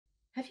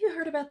Have you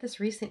heard about this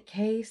recent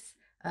case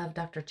of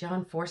Dr.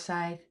 John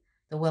Forsyth,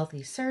 the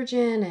wealthy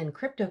surgeon and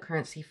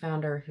cryptocurrency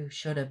founder who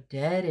showed up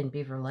dead in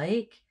Beaver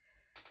Lake?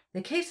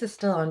 The case is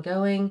still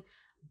ongoing,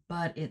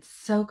 but it's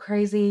so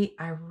crazy,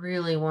 I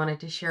really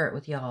wanted to share it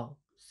with y'all.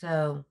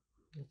 So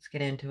let's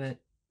get into it.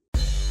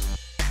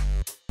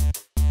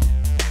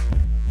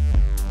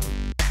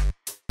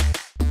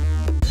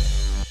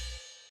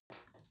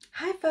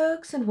 Hi,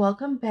 folks, and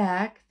welcome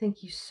back.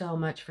 Thank you so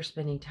much for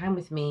spending time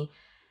with me.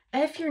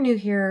 If you're new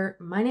here,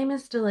 my name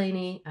is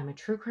Delaney. I'm a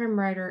true crime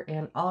writer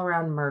and all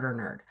around murder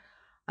nerd.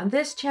 On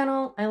this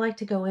channel, I like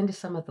to go into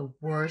some of the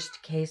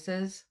worst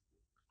cases,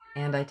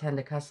 and I tend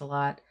to cuss a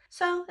lot.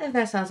 So if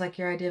that sounds like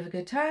your idea of a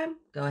good time,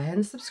 go ahead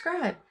and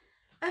subscribe.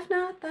 If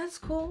not, that's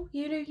cool.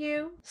 You do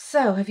you.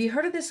 So, have you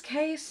heard of this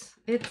case?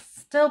 It's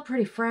still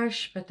pretty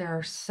fresh, but there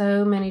are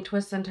so many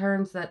twists and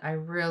turns that I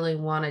really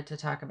wanted to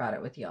talk about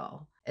it with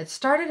y'all. It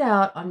started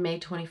out on May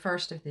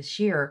 21st of this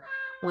year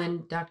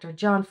when Dr.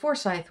 John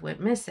Forsyth went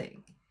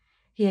missing.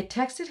 He had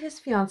texted his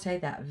fiancée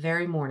that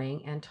very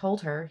morning and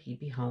told her he'd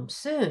be home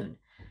soon,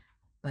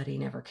 but he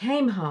never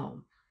came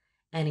home.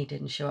 And he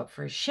didn't show up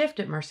for his shift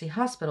at Mercy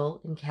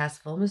Hospital in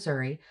Cassville,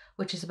 Missouri,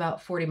 which is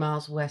about 40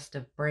 miles west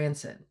of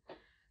Branson.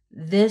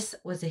 This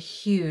was a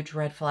huge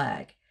red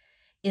flag.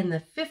 In the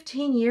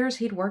 15 years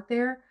he'd worked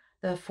there,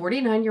 the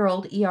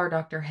 49-year-old ER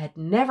doctor had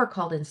never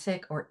called in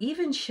sick or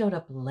even showed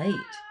up late.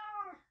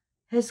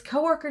 His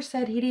coworker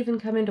said he'd even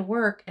come into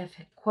work if,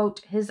 quote,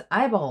 his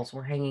eyeballs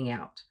were hanging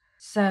out.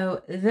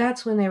 So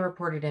that's when they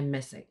reported him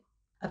missing.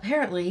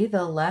 Apparently,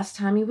 the last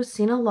time he was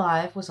seen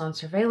alive was on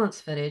surveillance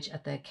footage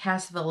at the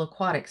Cassville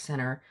Aquatic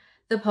Center,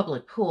 the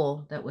public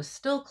pool that was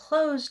still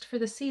closed for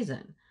the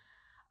season.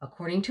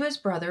 According to his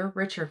brother,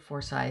 Richard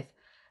Forsyth,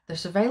 the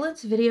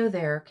surveillance video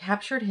there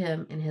captured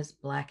him in his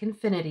black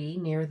Infiniti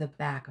near the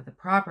back of the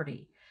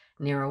property,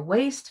 near a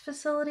waste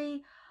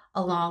facility,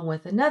 along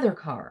with another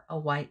car, a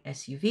white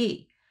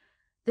SUV.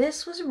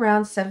 This was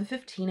around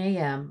 7:15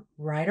 a.m.,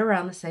 right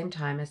around the same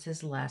time as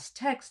his last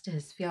text to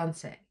his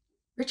fiancée.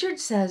 Richard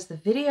says the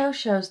video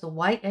shows the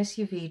white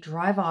SUV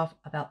drive off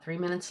about 3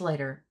 minutes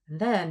later, and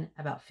then,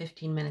 about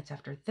 15 minutes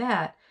after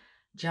that,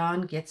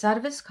 John gets out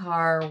of his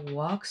car,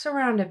 walks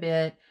around a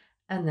bit,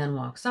 and then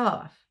walks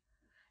off.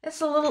 It's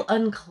a little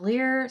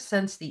unclear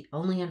since the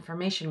only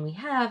information we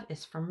have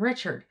is from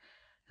Richard,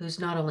 who's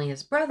not only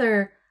his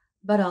brother,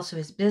 but also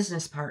his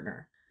business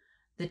partner.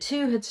 The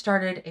two had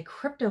started a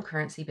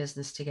cryptocurrency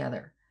business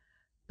together,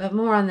 but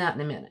more on that in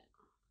a minute.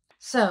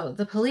 So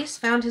the police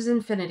found his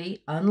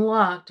Infiniti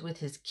unlocked with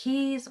his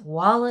keys,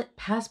 wallet,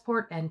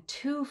 passport, and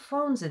 2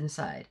 phones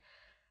inside.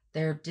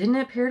 There didn't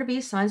appear to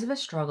be signs of a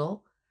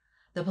struggle.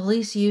 The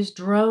police used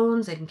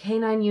drones and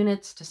canine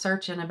units to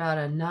search in about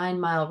a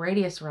 9-mile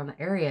radius around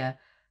the area,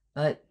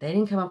 but they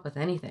didn't come up with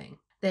anything.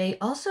 They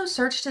also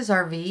searched his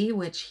RV,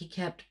 which he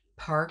kept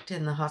parked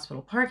in the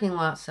hospital parking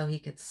lot so he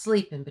could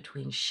sleep in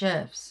between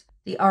shifts.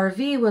 The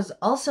RV was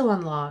also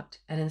unlocked,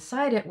 and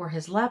inside it were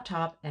his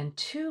laptop and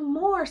 2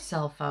 more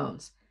cell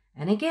phones.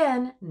 And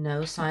again,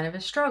 no sign of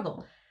a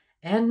struggle,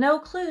 and no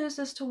clues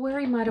as to where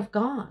he might have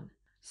gone.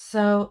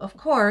 So, of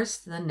course,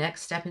 the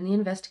next step in the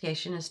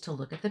investigation is to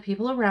look at the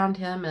people around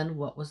him and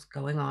what was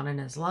going on in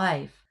his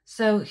life.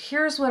 So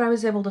here's what I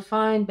was able to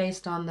find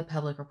based on the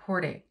public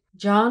reporting.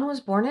 John was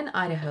born in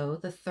Idaho,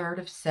 the third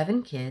of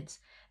 7 kids,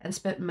 and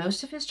spent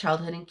most of his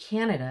childhood in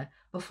Canada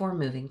before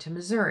moving to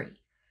Missouri.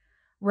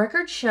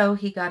 Records show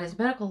he got his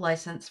medical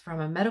license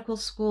from a medical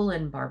school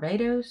in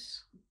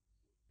Barbados,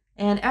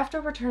 and after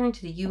returning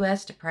to the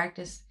U.S. to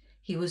practice,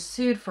 he was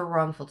sued for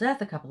wrongful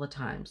death a couple of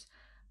times,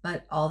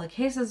 but all the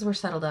cases were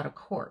settled out of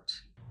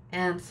court.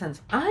 And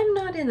since I'm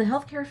not in the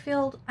healthcare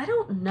field, I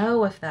don't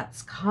know if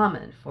that's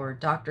common for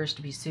doctors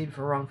to be sued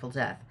for wrongful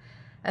death.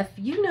 If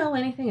you know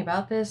anything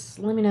about this,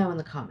 let me know in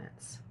the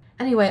comments.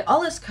 Anyway,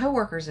 all his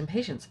coworkers and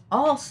patients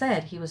all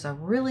said he was a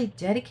really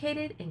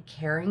dedicated and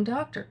caring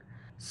doctor.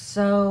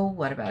 So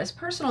what about his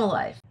personal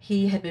life?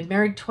 He had been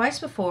married twice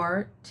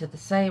before to the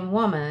same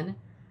woman.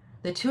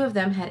 The 2 of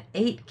them had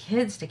 8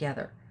 kids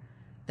together.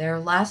 Their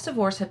last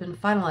divorce had been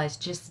finalized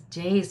just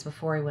days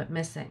before he went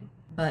missing.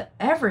 But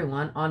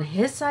everyone on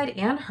his side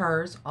and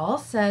hers all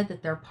said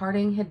that their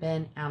parting had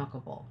been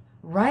amicable.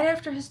 Right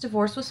after his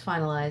divorce was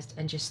finalized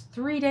and just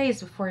 3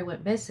 days before he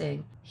went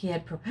missing, he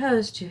had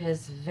proposed to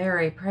his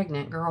very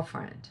pregnant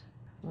girlfriend.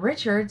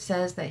 Richard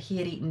says that he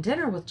had eaten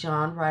dinner with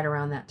John right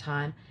around that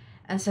time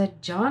and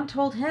said John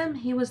told him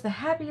he was the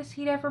happiest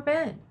he'd ever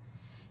been.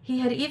 He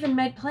had even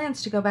made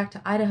plans to go back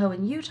to Idaho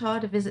and Utah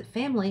to visit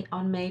family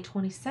on May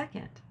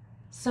 22nd.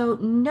 So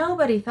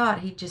nobody thought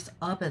he'd just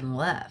up and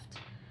left.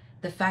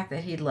 The fact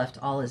that he'd left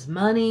all his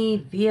money,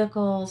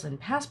 vehicles, and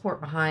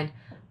passport behind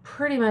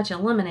pretty much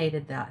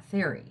eliminated that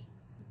theory.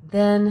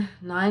 Then,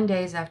 9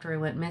 days after he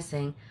went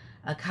missing,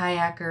 a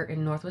kayaker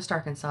in northwest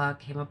Arkansas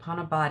came upon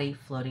a body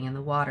floating in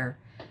the water.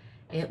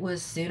 It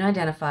was soon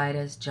identified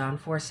as John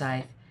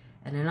Forsyth,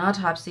 and an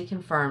autopsy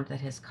confirmed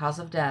that his cause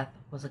of death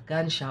was a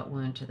gunshot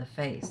wound to the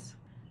face.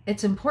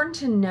 It's important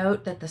to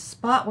note that the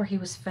spot where he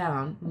was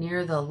found,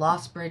 near the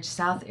Lost Bridge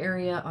South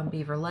area on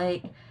Beaver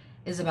Lake,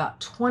 is about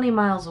 20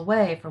 miles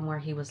away from where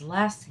he was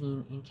last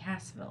seen in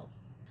Cassville.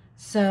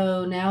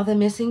 So now the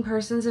missing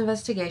persons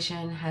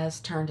investigation has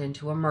turned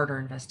into a murder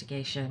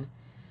investigation,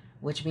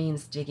 which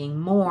means digging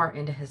more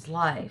into his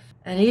life.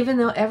 And even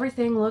though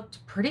everything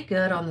looked pretty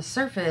good on the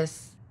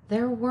surface,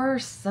 there were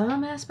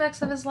some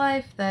aspects of his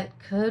life that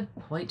could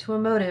point to a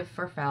motive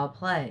for foul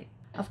play.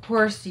 Of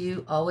course,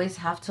 you always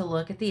have to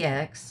look at the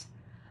ex.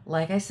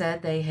 Like I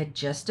said, they had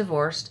just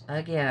divorced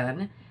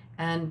again,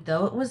 and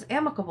though it was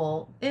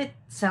amicable, it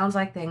sounds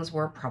like things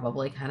were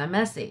probably kind of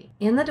messy.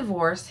 In the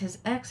divorce, his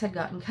ex had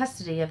gotten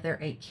custody of their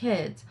 8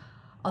 kids,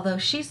 although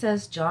she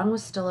says John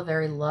was still a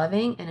very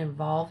loving and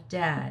involved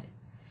dad.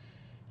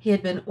 He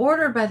had been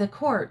ordered by the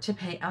court to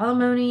pay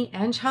alimony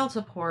and child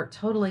support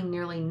totaling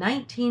nearly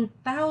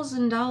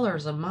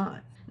 $19,000 a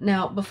month.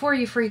 Now, before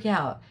you freak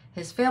out,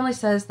 his family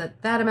says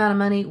that amount of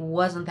money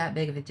wasn't that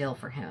big of a deal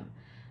for him.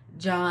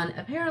 John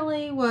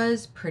apparently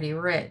was pretty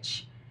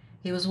rich.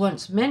 He was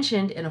once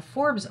mentioned in a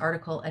Forbes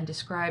article and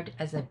described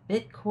as a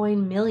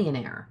Bitcoin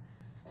millionaire.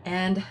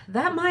 And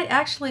that might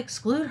actually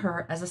exclude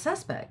her as a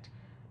suspect,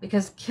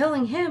 because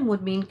killing him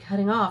would mean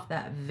cutting off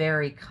that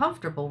very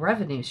comfortable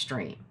revenue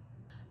stream.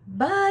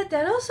 But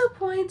that also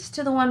points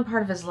to the one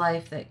part of his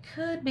life that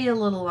could be a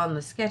little on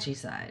the sketchy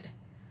side.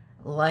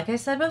 Like I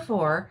said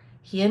before,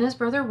 he and his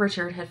brother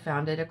Richard had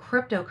founded a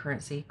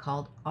cryptocurrency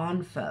called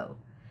ONFO.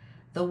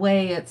 The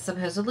way it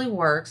supposedly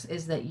works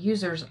is that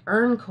users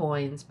earn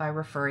coins by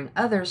referring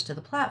others to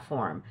the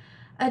platform,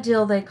 a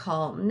deal they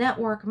call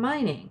network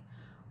mining,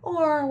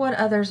 or what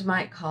others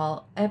might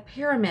call a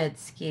pyramid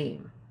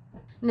scheme.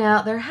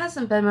 Now, there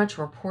hasn't been much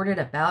reported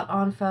about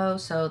ONFO,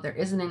 so there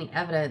isn't any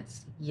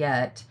evidence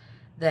yet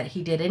that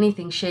he did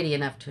anything shady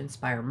enough to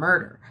inspire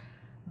murder.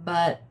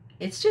 But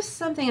it's just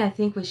something I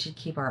think we should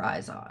keep our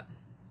eyes on.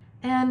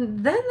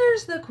 And then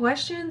there's the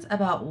questions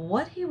about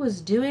what he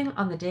was doing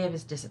on the day of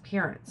his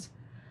disappearance.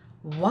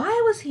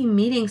 Why was he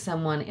meeting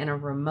someone in a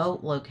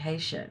remote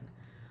location?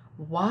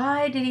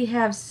 Why did he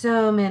have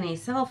so many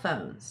cell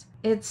phones?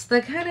 It's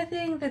the kind of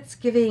thing that's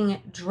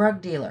giving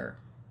drug dealer.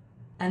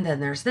 And then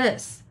there's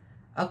this.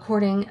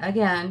 According,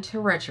 again, to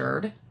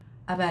Richard,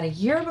 about a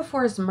year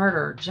before his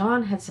murder,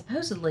 John had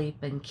supposedly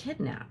been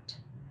kidnapped.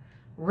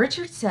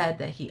 Richard said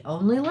that he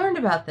only learned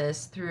about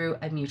this through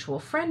a mutual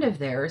friend of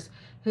theirs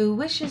who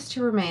wishes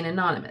to remain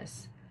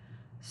anonymous.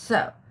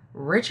 So,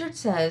 Richard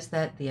says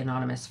that the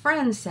anonymous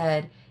friend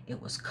said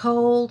it was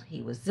cold,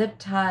 he was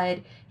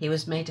zip-tied, he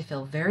was made to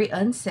feel very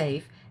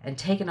unsafe, and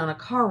taken on a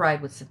car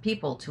ride with some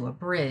people to a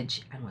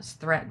bridge and was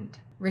threatened.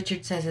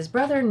 Richard says his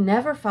brother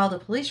never filed a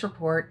police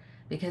report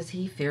because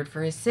he feared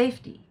for his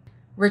safety.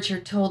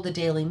 Richard told the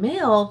Daily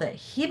Mail that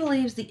he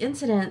believes the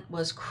incident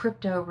was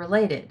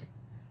crypto-related,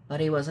 but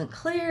he wasn't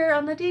clear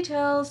on the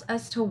details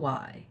as to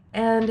why.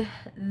 And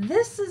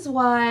this is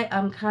why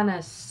I'm kind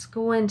of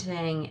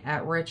squinting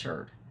at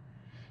Richard.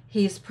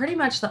 He's pretty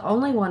much the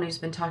only one who's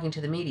been talking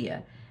to the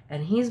media,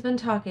 and he's been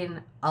talking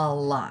a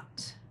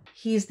lot.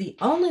 He's the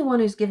only one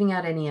who's giving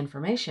out any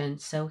information,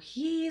 so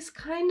he's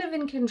kind of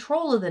in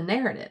control of the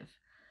narrative.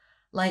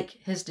 Like,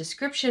 his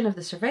description of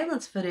the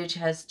surveillance footage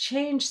has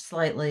changed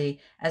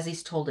slightly as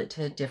he's told it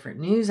to different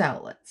news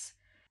outlets.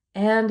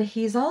 And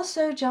he's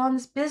also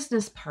John's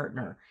business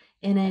partner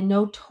in a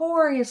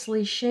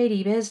notoriously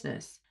shady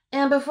business.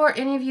 And before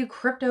any of you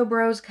crypto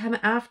bros come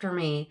after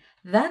me,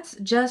 that's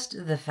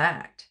just the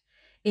fact.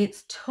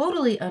 It's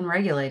totally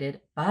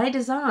unregulated by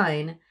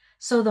design,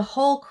 so the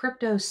whole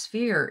crypto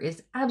sphere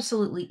is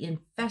absolutely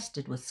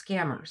infested with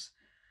scammers.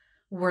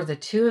 Were the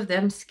two of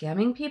them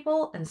scamming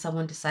people and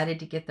someone decided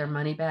to get their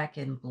money back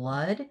in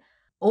blood?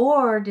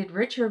 Or did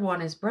Richard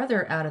want his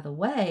brother out of the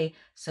way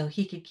so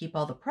he could keep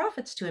all the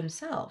profits to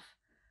himself?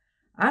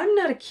 I'm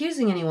not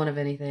accusing anyone of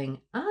anything.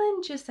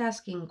 I'm just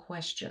asking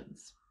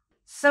questions.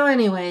 So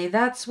anyway,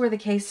 that's where the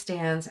case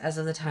stands as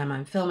of the time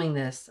I'm filming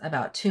this,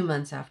 about 2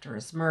 months after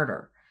his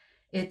murder.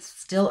 It's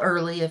still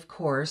early, of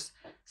course,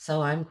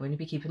 so I'm going to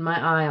be keeping my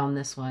eye on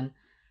this one.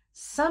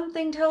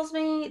 Something tells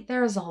me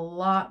there's a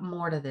lot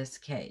more to this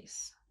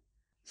case.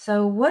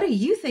 So what do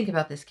you think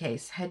about this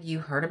case? Had you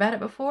heard about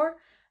it before?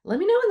 Let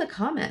me know in the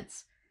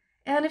comments.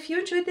 And if you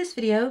enjoyed this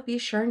video, be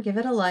sure and give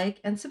it a like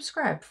and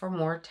subscribe for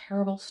more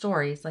terrible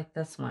stories like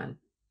this one.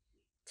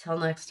 Till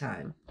next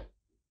time.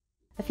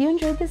 If you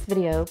enjoyed this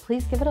video,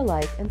 please give it a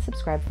like and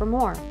subscribe for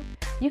more.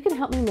 You can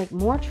help me make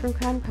more true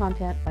crime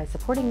content by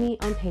supporting me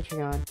on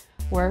Patreon,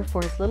 where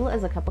for as little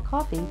as a cup of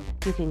coffee,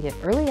 you can get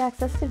early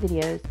access to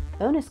videos,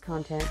 bonus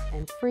content,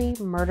 and free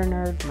Murder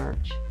Nerd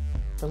merch.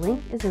 The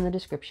link is in the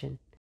description.